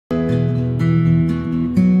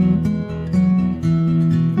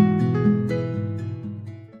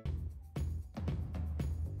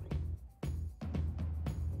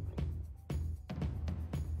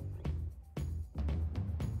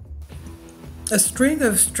A string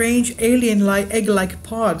of strange alien-like egg-like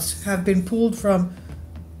pods have been pulled from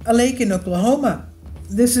a lake in Oklahoma.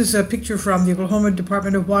 This is a picture from the Oklahoma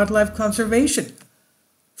Department of Wildlife Conservation.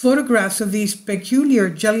 Photographs of these peculiar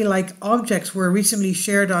jelly-like objects were recently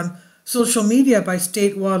shared on social media by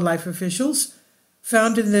state wildlife officials.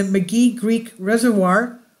 Found in the McGee Creek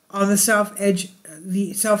Reservoir on the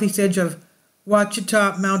southeast edge of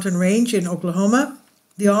Ouachita Mountain Range in Oklahoma.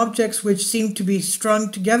 The objects, which seem to be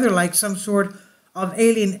strung together like some sort of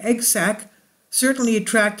alien egg sac, certainly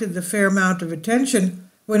attracted the fair amount of attention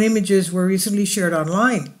when images were recently shared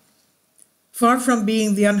online. Far from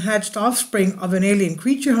being the unhatched offspring of an alien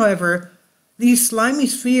creature, however, these slimy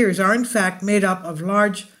spheres are in fact made up of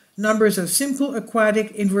large numbers of simple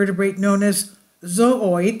aquatic invertebrate known as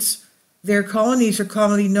zooids. Their colonies are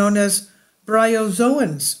commonly known as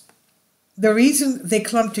bryozoans. The reason they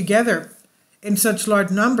clump together in such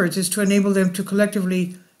large numbers is to enable them to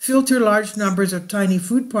collectively filter large numbers of tiny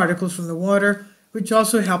food particles from the water, which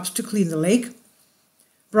also helps to clean the lake.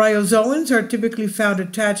 Bryozoans are typically found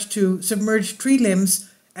attached to submerged tree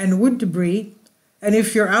limbs and wood debris, and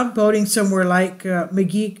if you're out boating somewhere like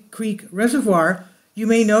McGee Creek Reservoir, you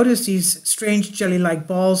may notice these strange jelly-like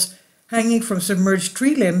balls hanging from submerged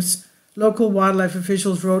tree limbs, local wildlife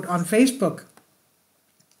officials wrote on Facebook.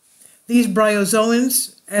 These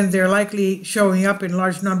bryozoans, and they're likely showing up in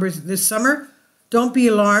large numbers this summer. Don't be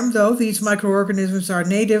alarmed, though. These microorganisms are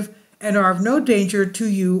native and are of no danger to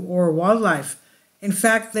you or wildlife. In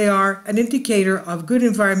fact, they are an indicator of good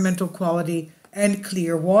environmental quality and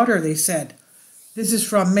clear water, they said. This is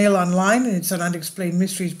from Mail Online, and it's on Unexplained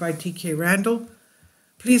Mysteries by T.K. Randall.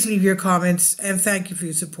 Please leave your comments, and thank you for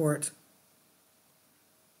your support.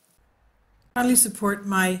 Kindly support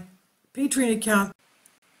my Patreon account.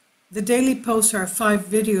 The daily posts are 5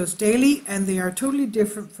 videos daily, and they are totally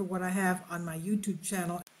different from what I have on my YouTube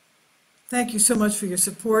channel. Thank you so much for your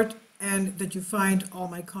support and that you find all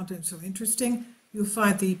my content so interesting. You'll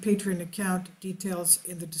find the Patreon account details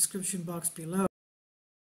in the description box below.